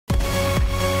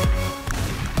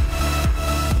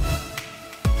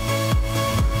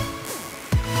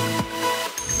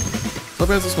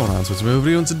Hello guys, what's going on? So it's a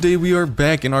video, and today we are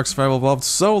back in ARK Survival Evolved.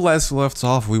 So last we left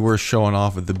off, we were showing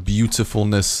off the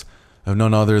beautifulness of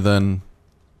none other than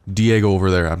Diego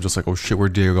over there. I'm just like, oh shit,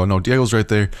 where'd Diego go? No, Diego's right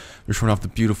there. We're showing off the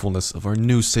beautifulness of our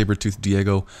new saber-toothed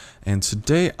Diego. And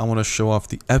today I want to show off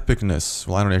the epicness.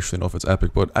 Well, I don't actually know if it's epic,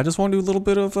 but I just want to do a little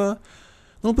bit of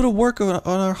work on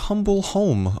our humble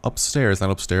home upstairs.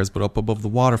 Not upstairs, but up above the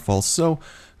waterfall. So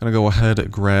I'm gonna go ahead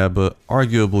and grab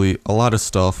arguably a lot of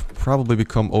stuff. Probably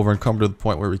become over encumbered to the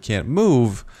point where we can't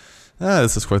move.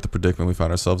 This is quite the predicament we found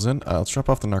ourselves in. Let's drop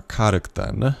off the narcotic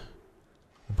then.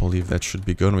 I believe that should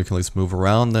be good, and we can at least move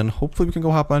around. Then hopefully we can go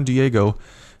hop on Diego,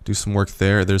 do some work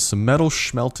there. There's some metal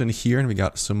schmelting here, and we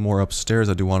got some more upstairs.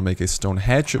 I do want to make a stone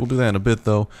hatchet. We'll do that in a bit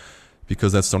though,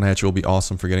 because that stone hatchet will be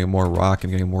awesome for getting more rock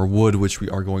and getting more wood, which we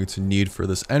are going to need for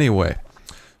this anyway.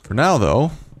 For now though,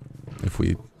 if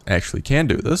we actually can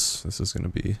do this, this is going to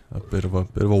be a bit of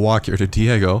a walk here to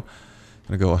Diego.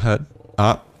 Gonna go ahead.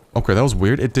 Okay, that was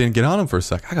weird. It didn't get on him for a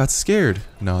sec. I got scared.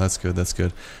 No, that's good. That's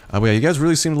good. But yeah, you guys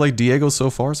really seem to like Diego so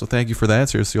far, so thank you for that.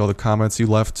 Seriously, all the comments you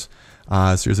left.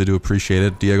 Seriously, I do appreciate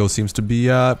it. Diego seems to be.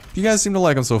 You guys seem to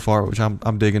like him so far, which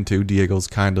I'm digging too. Diego's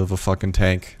kind of a fucking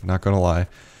tank. Not gonna lie.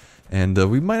 And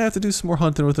we might have to do some more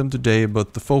hunting with him today,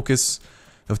 but the focus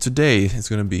of today is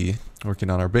going to be working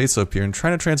on our base up here and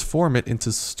trying to transform it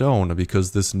into stone,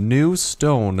 because this new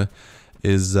stone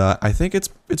is, I think it's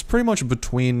pretty much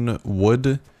between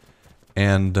wood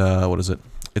and, what is it?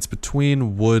 It's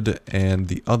between wood and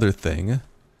the other thing.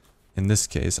 In this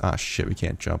case, shit, we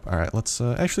can't jump. Alright, let's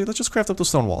just craft up the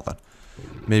stone wall then.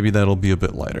 Maybe that'll be a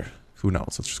bit lighter. Who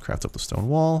knows? Let's just craft up the stone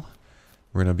wall.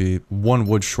 We're gonna be one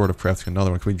wood short of crafting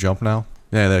another one. Can we jump now?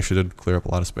 Yeah, that actually did clear up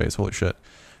a lot of space. Holy shit.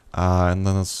 And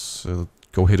then let's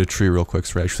go hit a tree real quick.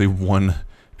 So we're actually one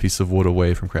piece of wood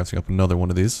away from crafting up another one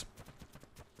of these.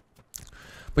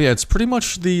 But yeah, it's pretty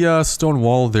much the stone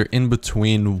wall. They're in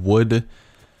between wood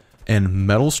and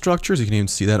metal structures. You can even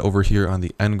see that over here on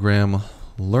the engram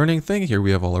learning thing. Here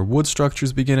we have all our wood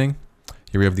structures beginning.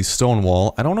 Here we have the stone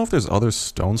wall. I don't know if there's other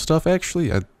stone stuff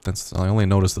actually. I only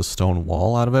noticed the stone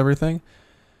wall out of everything.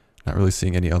 Not really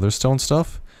seeing any other stone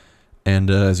stuff. And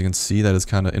as you can see, that is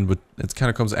kind of it kind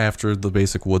of comes after the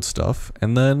basic wood stuff,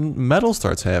 and then metal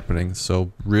starts happening.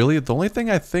 So really, the only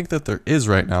thing I think that there is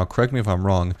right now, correct me if I'm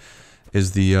wrong,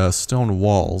 is the stone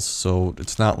walls. So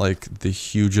it's not like the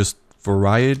hugest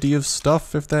variety of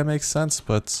stuff, if that makes sense.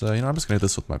 But you know, I'm just gonna hit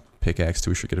this with my pickaxe too.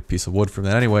 We should get a piece of wood from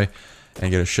that anyway, and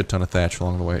get a shit ton of thatch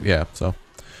along the way. Yeah, so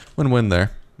win-win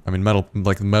there. I mean,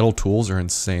 metal tools are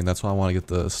insane. That's why I want to get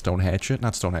the stone hatchet,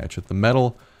 not stone hatchet, the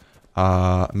metal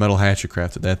hatchet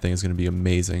crafted. That thing is going to be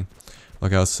amazing.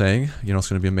 Like I was saying, you know, it's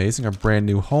going to be amazing. Our brand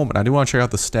new home. And I do want to check out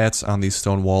the stats on these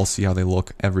stone walls, see how they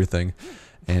look, everything.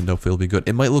 And hopefully it'll be good.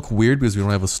 It might look weird because we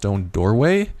don't have a stone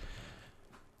doorway.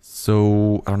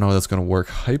 So, I don't know how that's going to work.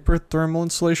 Hyperthermal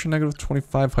insulation,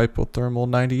 -25, hypothermal,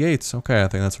 98. Okay, I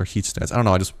think that's our heat stats. I don't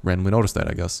know, I just randomly noticed that,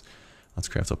 I guess. Let's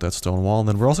craft up that stone wall. And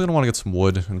then we're also going to want to get some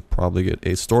wood and probably get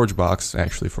a storage box,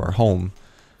 actually, for our home.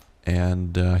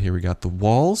 And here we got the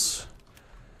walls.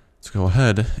 Let's go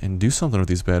ahead and do something with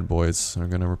these bad boys. So we're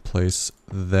going to replace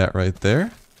that right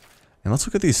there. And let's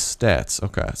look at these stats.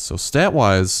 Okay, so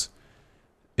stat-wise,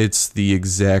 it's the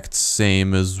exact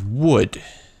same as wood.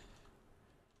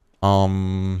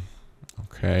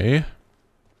 Okay.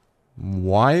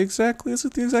 Why exactly is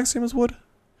it the exact same as wood?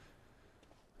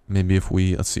 Maybe if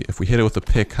we, let's see, if we hit it with a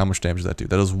pick, how much damage does that do?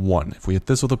 That does 1. If we hit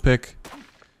this with a pick,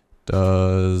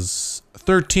 does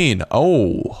 13.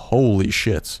 Oh, holy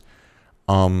shit.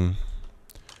 Okay,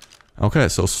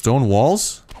 so stone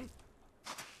walls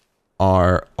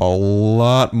are a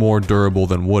lot more durable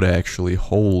than wood, actually.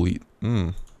 Holy,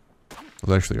 those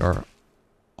actually are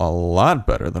a lot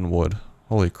better than wood.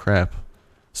 Holy crap.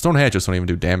 Stone hatchets don't even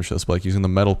do damage to this, but like using the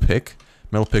metal pick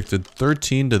did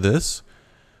 13 to this,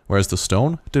 whereas the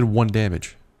stone did 1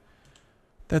 damage.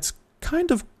 That's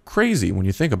kind of crazy when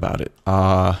you think about it.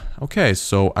 Okay,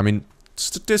 so, I mean,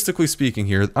 statistically speaking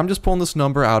here, I'm just pulling this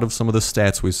number out of some of the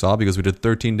stats we saw, because we did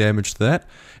 13 damage to that,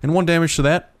 and 1 damage to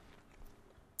that.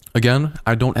 Again,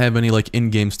 I don't have any, like,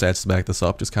 in-game stats to back this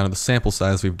up, just kind of the sample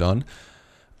size we've done.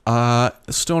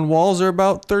 Stone walls are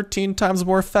about 13 times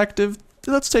more effective.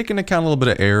 Let's take into account a little bit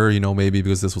of error, you know, maybe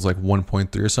because this was like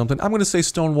 1.3 or something. I'm going to say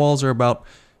stone walls are about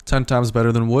 10 times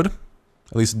better than wood.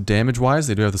 At least damage-wise.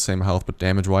 They do have the same health, but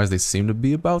damage-wise, they seem to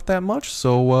be about that much.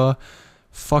 So,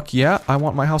 fuck yeah, I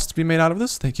want my house to be made out of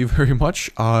this. Thank you very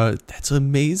much. That's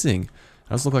amazing.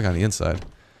 How does it look like on the inside?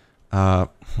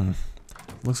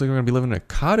 Looks like we're going to be living in a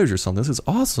cottage or something. This is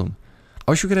awesome.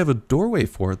 I wish we could have a doorway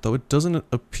for it, though. It doesn't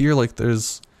appear like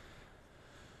there's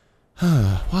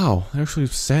Wow, that actually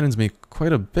saddens me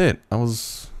quite a bit. I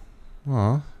was...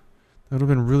 Aw. That would have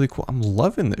been really cool. I'm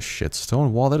loving this shit.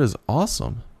 Stone wall, that is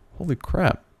awesome. Holy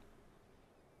crap.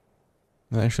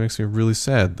 That actually makes me really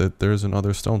sad that there isn't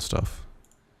other stone stuff.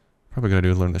 Probably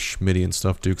gotta learn the Schmitty and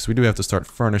stuff, too, because we do have to start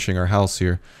furnishing our house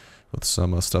here with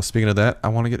some stuff. Speaking of that, I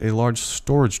want to get a large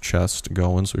storage chest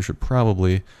going, so we should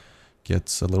probably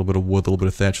get a little bit of wood, a little bit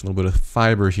of thatch, a little bit of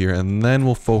fiber here, and then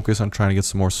we'll focus on trying to get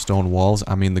some more stone walls.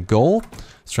 I mean, the goal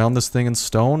is to round this thing in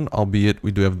stone, albeit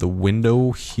we do have the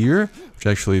window here, which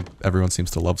actually everyone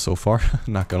seems to love so far.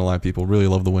 Not gonna lie, people really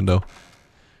love the window.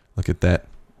 Look at that.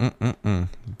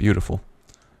 Beautiful.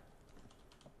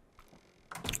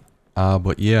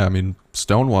 But yeah, I mean,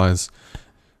 stone-wise,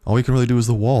 all we can really do is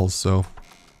the walls, so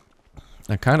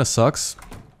that kind of sucks,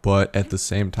 but at the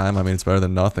same time, I mean, it's better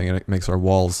than nothing, and it makes our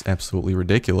walls absolutely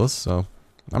ridiculous, so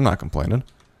I'm not complaining.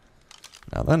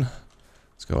 Now then,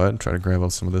 let's go ahead and try to grab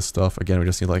up some of this stuff. Again, we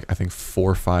just need, like, I think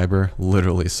 4 fiber,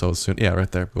 literally so soon. Yeah,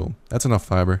 right there, boom. That's enough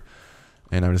fiber.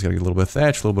 And now we just gotta get a little bit of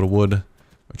thatch, a little bit of wood,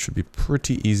 which should be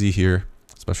pretty easy here,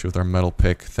 especially with our metal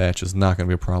pick. Thatch is not gonna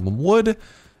be a problem. Wood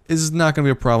is not going to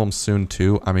be a problem soon,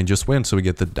 too. I mean, just wait until we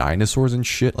get the dinosaurs and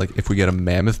shit. Like, if we get a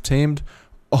mammoth tamed,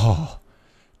 oh,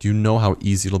 do you know how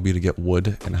easy it'll be to get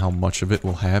wood and how much of it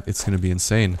we'll have? It's going to be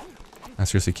insane. I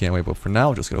seriously can't wait, but for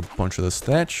now, just get a bunch of this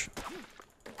thatch.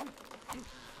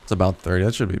 It's about 30.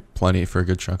 That should be plenty for a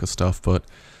good chunk of stuff, but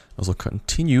as we'll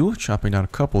continue chopping down a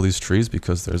couple of these trees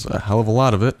because there's a hell of a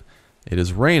lot of it. It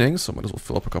is raining, so might as well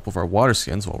fill up a couple of our water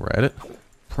skins while we're at it.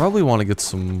 Probably want to get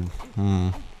some...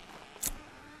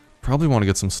 Probably want to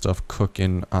get some stuff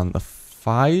cooking on the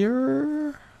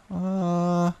fire.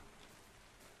 Not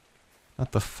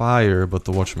the fire, but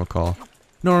the whatchamacall.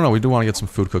 No, we do want to get some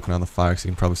food cooking on the fire, because you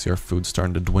can probably see our food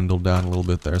starting to dwindle down a little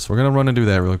bit there. So we're going to run and do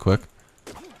that really quick.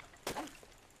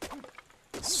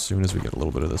 As soon as we get a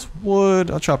little bit of this wood,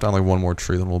 I'll chop down like one more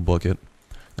tree, then we'll book it.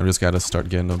 And we just got to start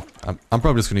getting them. I'm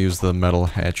probably just going to use the metal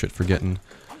hatchet for getting,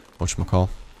 whatchamacall,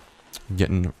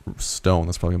 getting stone.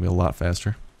 That's probably going to be a lot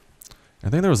faster. I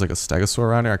think there was like a stegosaur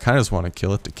around here. I kind of just want to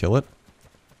kill it to kill it.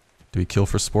 Do we kill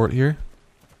for sport here?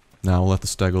 No, we'll let the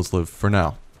stegos live for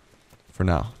now. For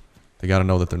now. They gotta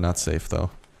know that they're not safe though.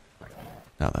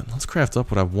 Now then, let's craft up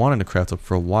what I wanted to craft up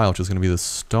for a while, which is going to be this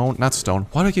stone. Not stone.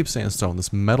 Why do I keep saying stone?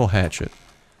 This metal hatchet.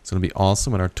 It's going to be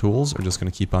awesome, and our tools are just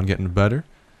going to keep on getting better.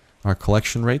 Our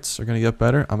collection rates are going to get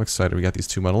better. I'm excited. We got these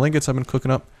 2 metal ingots I've been cooking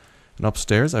up. And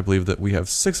upstairs, I believe that we have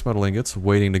 6 metal ingots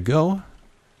waiting to go.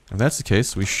 If that's the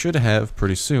case, we should have,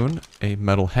 pretty soon, a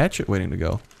metal hatchet waiting to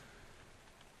go.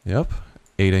 Yep.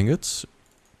 8 ingots.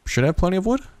 Should have plenty of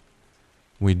wood.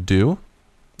 We do.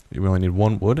 We only need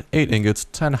 1 wood, 8 ingots,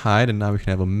 10 hide, and now we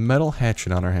can have a metal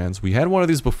hatchet on our hands. We had one of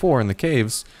these before in the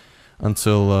caves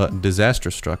until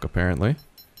disaster struck, apparently.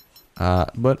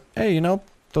 But, hey, you know,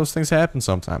 those things happen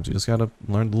sometimes. You just gotta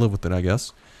learn to live with it, I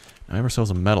guess. Now we have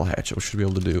ourselves a metal hatchet. We should be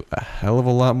able to do a hell of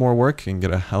a lot more work and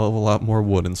get a hell of a lot more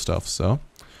wood and stuff, so...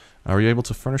 Are we able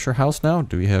to furnish our house now?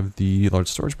 Do we have the large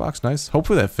storage box? Nice.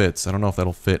 Hopefully that fits. I don't know if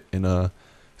that'll fit in a...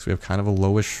 Because we have kind of a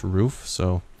lowish roof,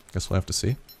 so I guess we'll have to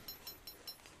see.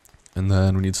 And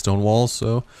then we need stone walls,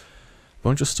 so...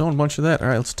 Bunch of stone, bunch of that.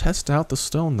 Alright, let's test out the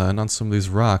stone then on some of these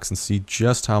rocks and see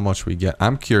just how much we get.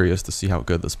 I'm curious to see how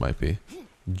good this might be.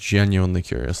 Genuinely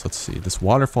curious. Let's see. This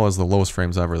waterfall is the lowest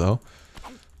frames ever, though.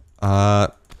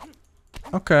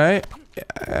 Okay.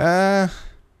 I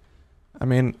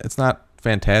mean, it's not...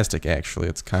 fantastic, actually.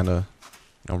 It's kind of,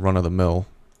 you know, run-of-the-mill.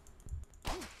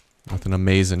 Nothing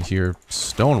amazing here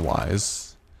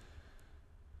stone-wise.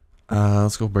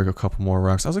 Let's go break a couple more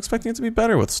rocks. I was expecting it to be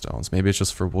better with stones. Maybe it's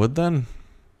just for wood, then?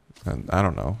 And I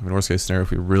don't know. I mean, worst-case scenario,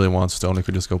 if we really want stone, we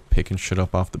could just go picking shit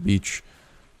up off the beach.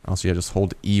 Also, yeah, just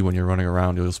hold E when you're running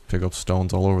around. You'll just pick up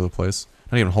stones all over the place.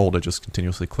 Not even hold it, just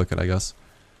continuously click it, I guess.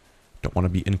 Don't want to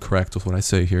be incorrect with what I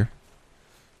say here.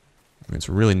 I mean, it's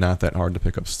really not that hard to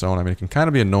pick up stone. I mean, it can kind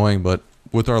of be annoying, but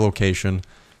with our location,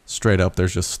 straight up,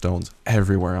 there's just stones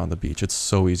everywhere on the beach. It's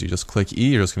so easy. Just click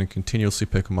E, you're just going to continuously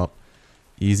pick them up.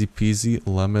 Easy peasy,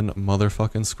 lemon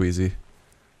motherfucking squeezy.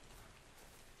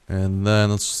 And then,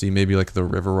 let's see, maybe like the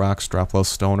river rocks drop less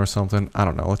stone or something. I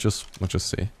don't know. Let's just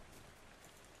see.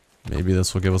 Maybe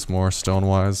this will give us more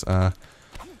stone-wise. I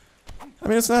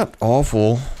mean, it's not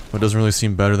awful, but it doesn't really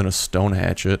seem better than a stone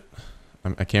hatchet.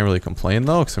 I can't really complain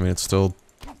though, because I mean it's still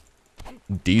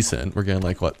decent. We're getting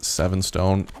like what, 7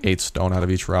 stone, 8 stone out of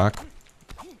each rock.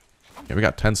 Yeah, we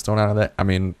got 10 stone out of that. I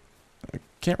mean, I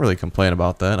can't really complain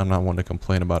about that. I'm not one to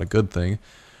complain about a good thing.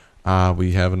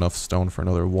 We have enough stone for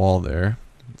another wall there.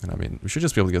 And I mean, we should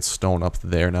just be able to get stone up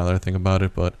there now that I think about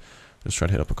it, but just try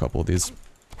to hit up a couple of these.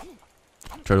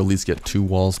 Try Try to at least get 2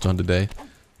 walls done today.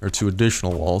 Or 2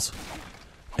 additional walls.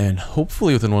 And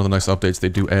hopefully within one of the next updates they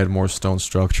do add more stone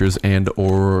structures and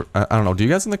or... I don't know, do you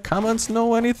guys in the comments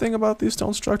know anything about these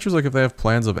stone structures? Like if they have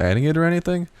plans of adding it or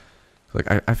anything? Like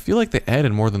I feel like they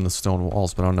added more than the stone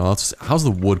walls, but I don't know. How's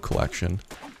the wood collection?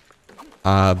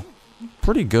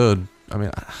 Pretty good. I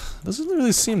mean, doesn't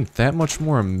really seem that much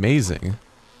more amazing.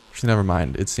 Actually, never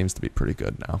mind. It seems to be pretty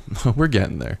good now. We're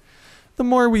getting there. The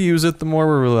more we use it, the more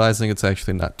we're realizing it's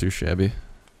actually not too shabby.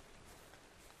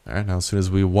 Alright, now as soon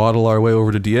as we waddle our way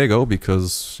over to Diego,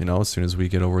 because, you know, as soon as we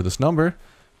get over this number,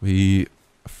 we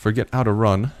forget how to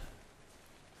run.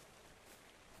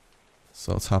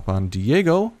 So let's hop on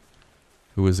Diego,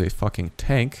 who is a fucking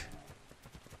tank.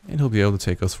 And he'll be able to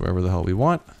take us wherever the hell we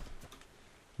want.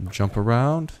 Jump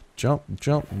around,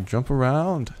 jump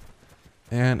around,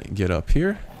 and get up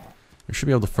here. We should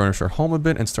be able to furnish our home a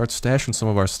bit and start stashing some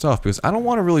of our stuff, because I don't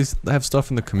want to really have stuff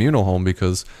in the communal home,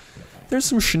 because there's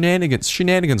some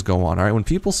shenanigans go on, alright? When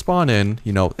people spawn in,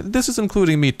 you know, this is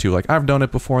including me too, like I've done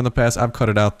it before in the past, I've cut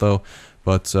it out though,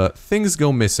 but things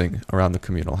go missing around the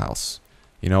communal house,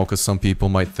 you know, because some people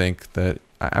might think that,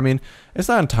 I mean, it's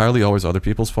not entirely always other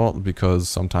people's fault, because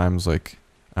sometimes, like,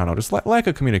 I don't know, just lack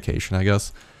of communication, I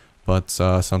guess. But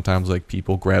sometimes, like,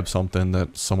 people grab something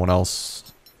that someone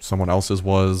else's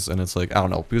was, and it's like, I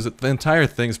don't know, because the entire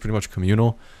thing is pretty much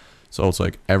communal. So it's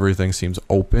like everything seems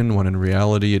open when in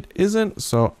reality it isn't.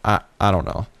 So I don't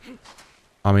know.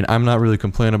 I mean, I'm not really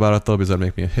complaining about it though, because that'd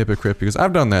make me a hypocrite, because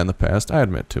I've done that in the past. I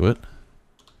admit to it.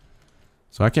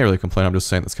 So I can't really complain. I'm just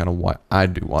saying that's kind of why I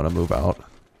do want to move out.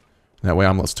 That way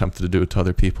I'm less tempted to do it to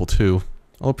other people too.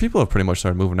 Although people have pretty much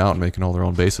started moving out and making all their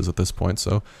own bases at this point,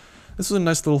 so this is a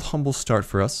nice little humble start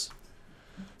for us.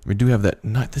 We do have that.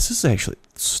 This is actually,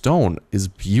 stone is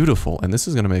beautiful, and this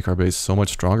is going to make our base so much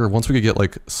stronger. Once we could get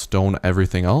like stone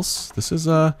everything else, this is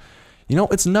you know,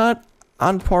 it's not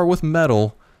on par with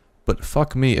metal, but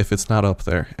fuck me if it's not up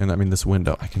there. And I mean, this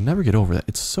window, I can never get over that.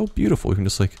 It's so beautiful. We can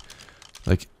just like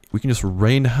we can just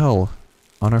rain hell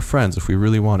on our friends if we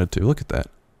really wanted to. Look at that,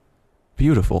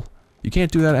 beautiful. You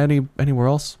can't do that anywhere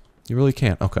else. You really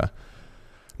can't. Okay.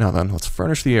 Now then, let's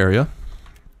furnish the area.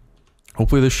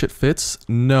 Hopefully this shit fits.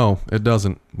 No, it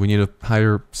doesn't. We need a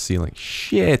higher ceiling.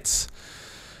 Shit.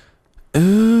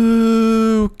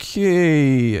 Okay.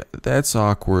 That's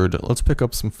awkward. Let's pick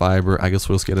up some fiber. I guess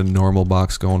we'll just get a normal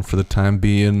box going for the time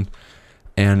being.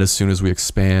 And as soon as we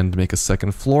expand, make a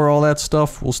second floor, all that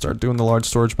stuff, we'll start doing the large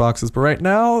storage boxes. But right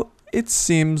now, it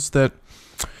seems that...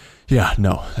 yeah,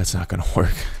 no, that's not gonna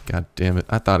work. God damn it.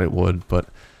 I thought it would, but...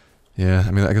 yeah,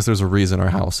 I mean, I guess there's a reason our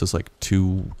house is like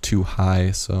too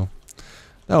high, so...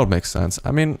 that would make sense.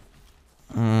 I mean,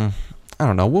 I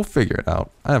don't know. We'll figure it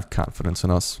out. I have confidence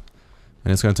in us.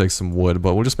 And it's going to take some wood,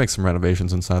 but we'll just make some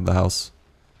renovations inside the house.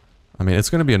 I mean, it's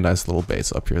going to be a nice little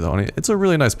base up here, though. And it's a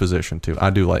really nice position, too. I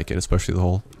do like it, especially the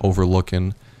whole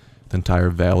overlooking the entire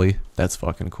valley. That's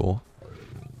fucking cool.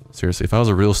 Seriously, if I was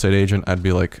a real estate agent, I'd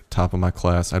be like top of my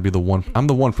class. I'd be I'm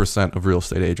the 1% of real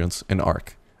estate agents in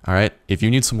ARK. Alright? If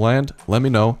you need some land, let me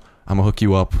know. I'm going to hook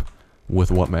you up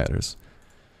with what matters.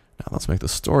 Now let's make the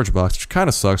storage box, which kind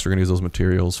of sucks. We're going to use those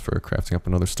materials for crafting up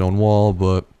another stone wall,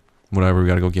 but whatever, we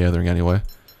got to go gathering anyway.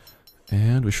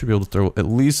 And we should be able to throw at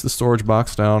least the storage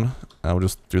box down. I'll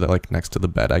just do that like next to the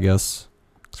bed, I guess.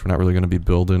 Because we're not really going to be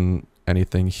building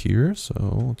anything here, so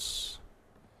let's...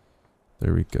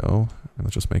 there we go. And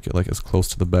let's just make it like as close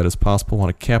to the bed as possible.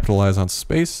 Want to capitalize on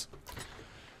space.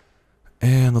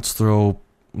 And let's throw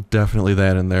definitely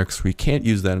that in there, because we can't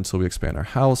use that until we expand our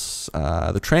house.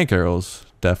 The trank arrows,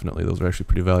 definitely, those are actually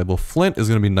pretty valuable. Flint is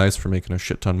going to be nice for making a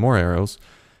shit ton more arrows.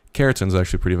 Keratin's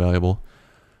actually pretty valuable.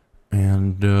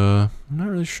 And I'm not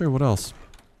really sure what else.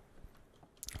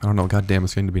 I don't know, goddamn,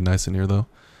 it's going to be nice in here though.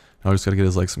 Now I just gotta get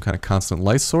is like some kind of constant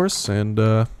light source, and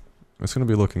it's gonna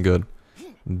be looking good.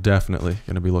 Definitely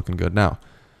gonna be looking good. Now,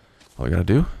 all we gotta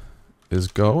do is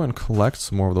go and collect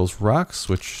some more of those rocks,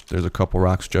 which there's a couple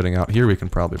rocks jutting out here we can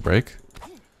probably break.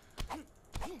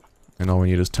 And all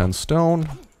we need is 10 stone.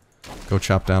 Go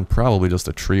chop down probably just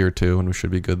a tree or two, and we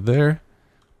should be good there.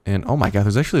 And oh my god,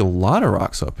 there's actually a lot of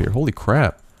rocks up here. Holy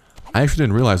crap. I actually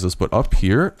didn't realize this, but up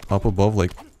here, up above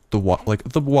like the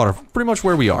water, pretty much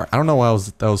where we are. I don't know why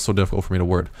that was so difficult for me to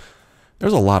word.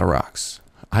 There's a lot of rocks.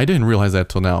 I didn't realize that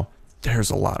till now. There's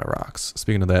a lot of rocks.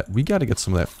 Speaking of that, we got to get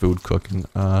some of that food cooking.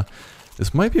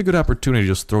 This might be a good opportunity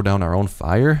to just throw down our own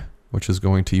fire, which is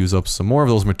going to use up some more of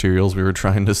those materials we were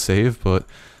trying to save, but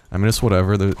I mean, it's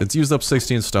whatever. It's used up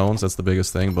 16 stones, that's the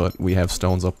biggest thing, but we have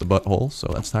stones up the butthole, so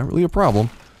that's not really a problem.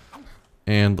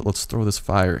 And let's throw this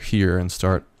fire here and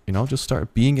start, you know, just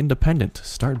start being independent.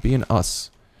 Start being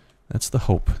us. That's the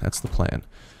hope. That's the plan.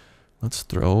 Let's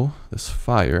throw this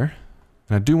fire.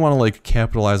 And I do want to, like,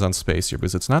 capitalize on space here,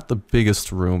 because it's not the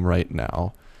biggest room right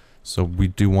now. So we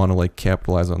do want to, like,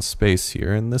 capitalize on space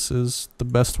here, and this is the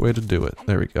best way to do it.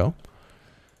 There we go.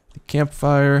 The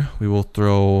campfire, we will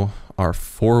throw our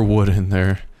 4 wood in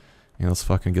there. And let's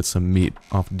fucking get some meat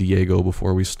off Diego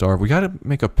before we starve. We gotta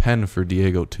make a pen for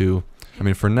Diego, too. I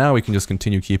mean, for now, we can just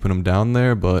continue keeping him down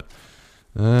there, but...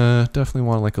 definitely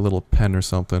want, like, a little pen or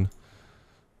something.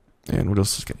 And we'll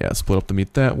just, yeah, split up the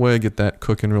meat that way, get that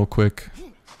cooking real quick.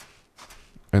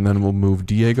 And then we'll move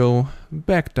Diego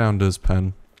back down to his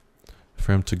pen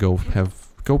for him to go have,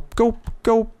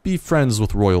 go be friends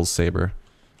with Royal Saber.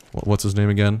 What's his name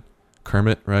again?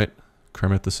 Kermit, right?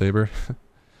 Kermit the Saber.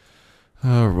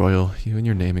 Oh, Royal, you and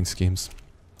your naming schemes.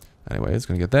 Anyway, it's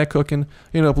gonna get that cooking,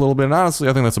 heat it up a little bit, and honestly,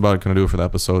 I think that's about gonna do it for the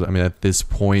episode. I mean, at this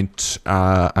point,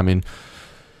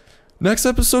 next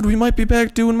episode, we might be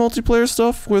back doing multiplayer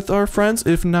stuff with our friends.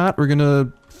 If not, we're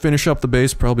gonna finish up the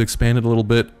base, probably expand it a little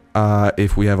bit.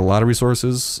 If we have a lot of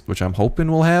resources, which I'm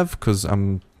hoping we'll have, because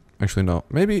actually, no.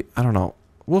 Maybe, I don't know.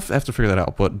 We'll have to figure that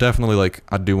out, but definitely, like,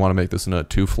 I do want to make this in a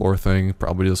 2-floor thing.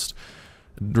 Probably just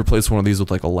replace one of these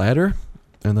with, like, a ladder,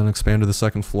 and then expand to the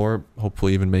 2nd floor.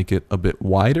 Hopefully even make it a bit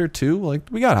wider, too. Like,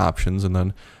 we got options, and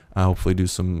then hopefully do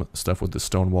some stuff with the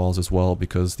stone walls as well,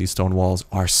 because these stone walls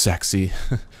are sexy.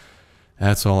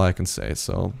 That's all I can say.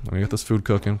 So, let me get this food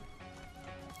cooking.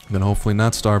 Then hopefully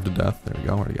not starve to death. There we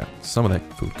go. Already got some of that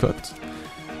food cooked.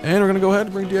 And we're going to go ahead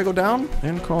and bring Diego down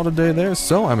and call it a day there.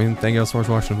 So, I mean, thank you guys so much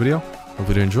for watching the video. Hopefully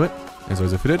you did enjoy it. As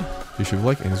always, if you did, be sure to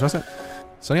like and subscribe.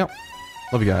 Signing out.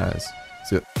 Love you guys.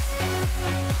 See ya.